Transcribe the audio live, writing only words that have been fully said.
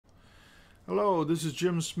Hello, this is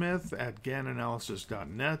Jim Smith at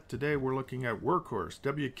GannAnalysis.net. Today we're looking at Workhorse,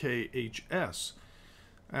 WKHS.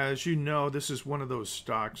 As you know, this is one of those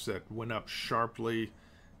stocks that went up sharply.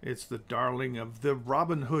 It's the darling of the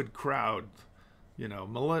Robin Hood crowd. You know,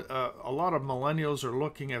 a lot of millennials are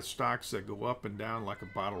looking at stocks that go up and down like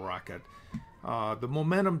a bottle rocket. The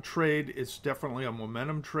momentum trade, it's definitely a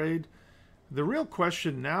momentum trade. The real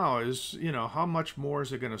question now is, how much more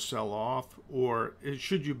is it going to sell off, or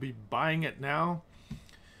should you be buying it now?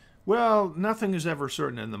 Well, nothing is ever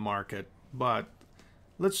certain in the market, but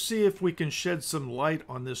let's see if we can shed some light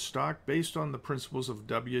on this stock based on the principles of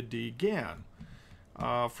W.D. Gann.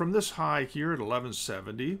 From this high here at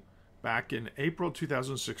 1170, back in April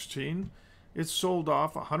 2016, it sold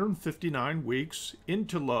off 159 weeks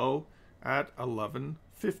into low at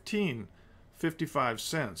 1115, 55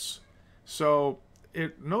 cents. So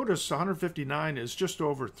notice 159 is just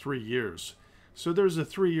over 3 years. So there's a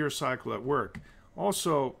 3-year cycle at work.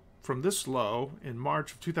 Also, from this low in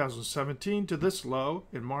March of 2017 to this low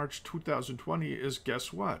in March 2020 is,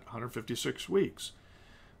 guess what, 156 weeks.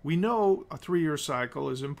 We know a 3-year cycle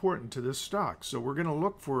is important to this stock. So we're going to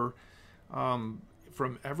look for,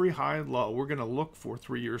 from every high and low, we're going to look for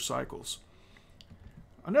 3-year cycles.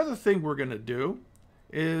 Another thing we're going to do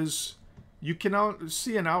is, you can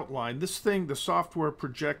see an outline. This thing, the software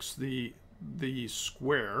projects the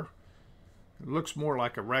square. It looks more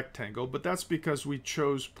like a rectangle, but that's because we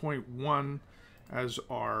chose 0.1 as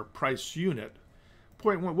our price unit.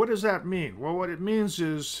 0.1, what does that mean? Well, what it means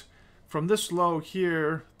is from this low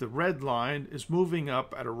here, the red line is moving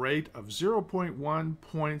up at a rate of 0.1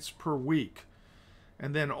 points per week.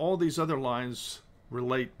 And then all these other lines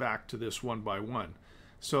relate back to this one by one.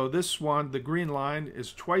 So this one, the green line,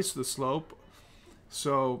 is twice the slope.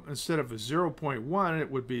 So instead of a 0.1,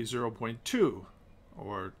 it would be 0.2,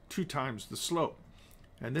 or 2 times the slope.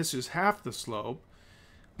 And this is half the slope.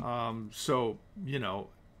 So,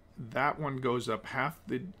 that one goes up half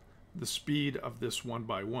the speed of this 1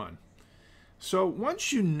 by 1. So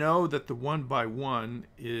once you know that the 1 by 1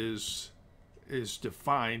 is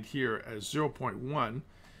defined here as 0.1,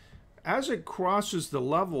 as it crosses the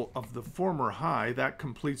level of the former high, that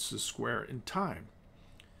completes the square in time.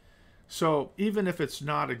 So even if it's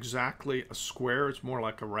not exactly a square, it's more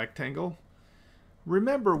like a rectangle.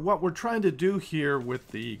 Remember, what we're trying to do here with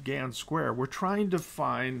the Gann square, we're trying to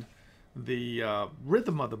find the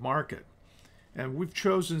rhythm of the market. And we've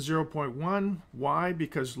chosen 0.1. Why?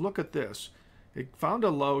 Because look at this. It found a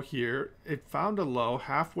low here. It found a low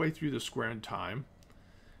halfway through the square in time.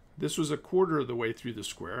 This was a quarter of the way through the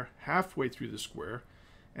square, halfway through the square,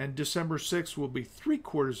 and December 6th will be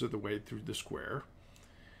 3/4 of the way through the square.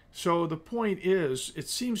 So the point is, it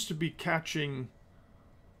seems to be catching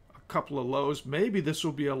a couple of lows. Maybe this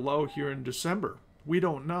will be a low here in December. We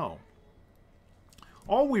don't know.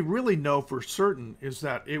 All we really know for certain is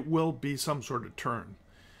that it will be some sort of turn,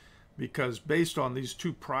 because based on these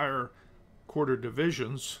 2 prior quarter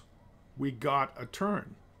divisions, we got a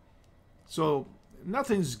turn. So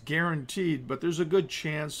nothing's guaranteed, but there's a good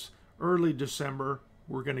chance early December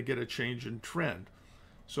we're going to get a change in trend.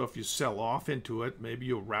 So if you sell off into it, maybe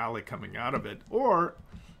you'll rally coming out of it. Or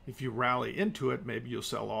if you rally into it, maybe you'll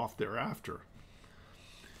sell off thereafter.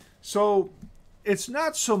 So it's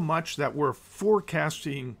not so much that we're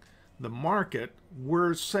forecasting the market.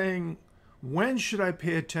 We're saying, when should I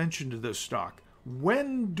pay attention to this stock?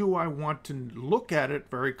 When do I want to look at it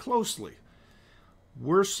very closely?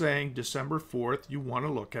 We're saying December 4th, you want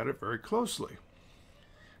to look at it very closely.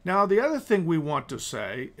 Now, the other thing we want to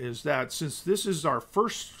say is that since this is our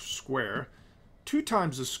first square, 2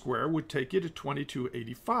 times the square would take you to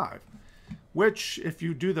 2285, which, if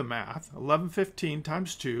you do the math, 1115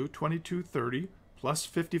 times 2, 2230, plus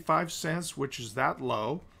 55 cents, which is that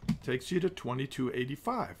low, takes you to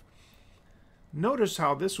 2285. Notice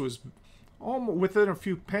how this was almost within a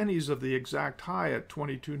few pennies of the exact high at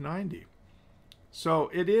 2290.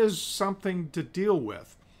 So it is something to deal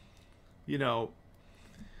with.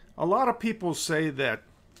 A lot of people say that,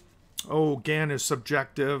 oh, Gann is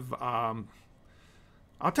subjective. I'll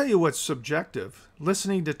tell you what's subjective.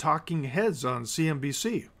 Listening to talking heads on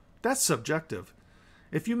CNBC. That's subjective.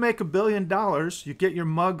 If you make $1 billion, you get your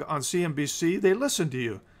mug on CNBC, they listen to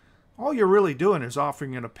you. All you're really doing is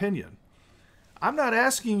offering an opinion. I'm not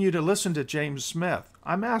asking you to listen to James Smith.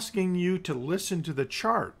 I'm asking you to listen to the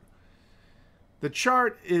chart. The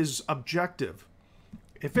chart is objective.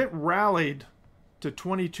 If it rallied to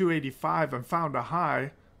 2285 and found a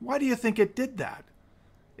high, why do you think it did that?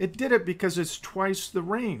 It did it because it's twice the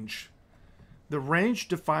range. The range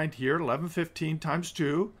defined here, 1115 times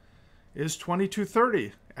 2, is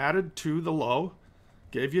 2230. Added to the low,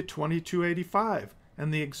 gave you 22.85,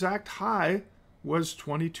 and the exact high was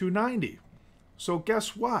 22.90. So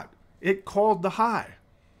guess what? It called the high.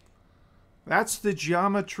 That's the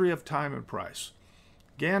geometry of time and price.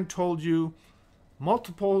 Gann told you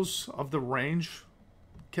multiples of the range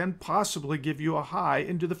can possibly give you a high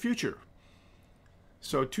into the future.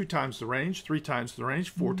 So 2 times the range, 3 times the range,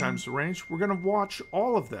 4 times the range. We're going to watch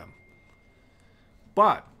all of them.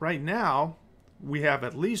 But right now, we have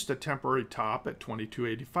at least a temporary top at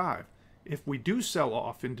 22.85. If we do sell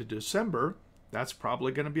off into December, that's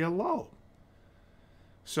probably going to be a low.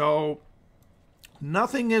 So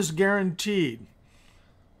nothing is guaranteed.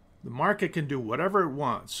 The market can do whatever it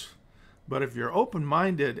wants. But if you're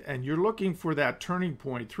open-minded and you're looking for that turning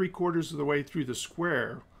point 3/4 of the way through the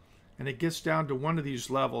square, and it gets down to one of these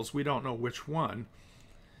levels, we don't know which one,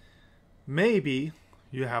 maybe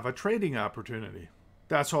you have a trading opportunity.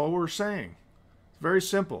 That's all we're saying. It's very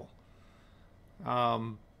simple.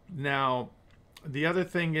 Now, the other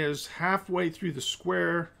thing is halfway through the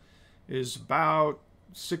square is about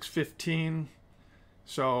 615.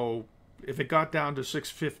 So if it got down to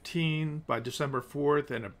 615 by December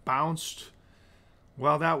 4th and it bounced,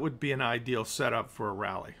 well, that would be an ideal setup for a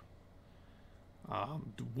rally.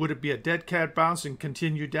 Would it be a dead cat bounce and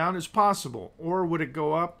continue down? It's possible. Or would it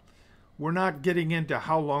go up? We're not getting into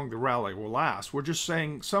how long the rally will last. We're just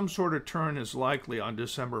saying some sort of turn is likely on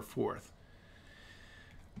December 4th.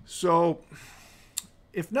 So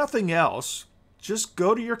if nothing else, just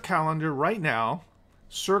go to your calendar right now,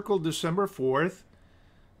 circle December 4th,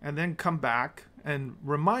 and then come back and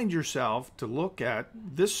remind yourself to look at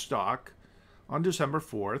this stock on December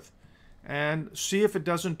 4th and see if it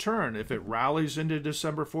doesn't turn. If it rallies into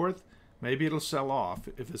December 4th, maybe it'll sell off.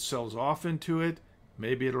 If it sells off into it,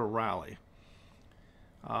 maybe it'll rally.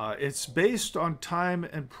 It's based on time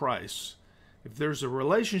and price. If there's a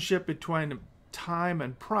relationship between time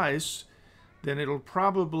and price, then it'll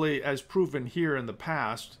probably, as proven here in the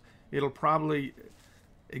past, it'll probably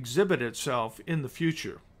exhibit itself in the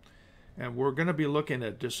future. And we're going to be looking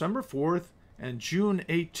at December 4th and June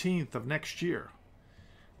 18th of next year.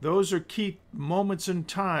 Those are key moments in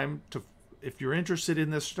time to, if you're interested in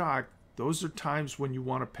this stock, those are times when you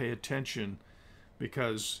want to pay attention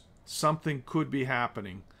because something could be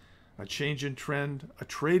happening. A change in trend, a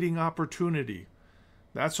trading opportunity.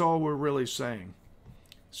 That's all we're really saying.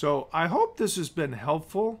 So I hope this has been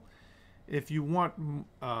helpful. If you want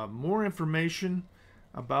more information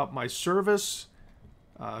about my service,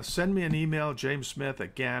 send me an email,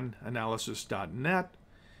 jamessmith@gannanalysis.net.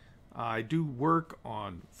 I do work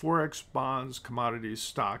on Forex, bonds, commodities,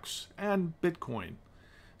 stocks, and Bitcoin.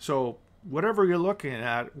 So whatever you're looking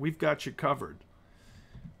at, we've got you covered.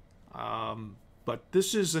 But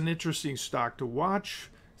this is an interesting stock to watch.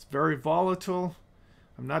 It's very volatile.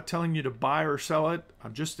 I'm not telling you to buy or sell it.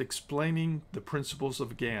 I'm just explaining the principles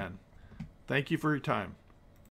of Gann. Thank you for your time.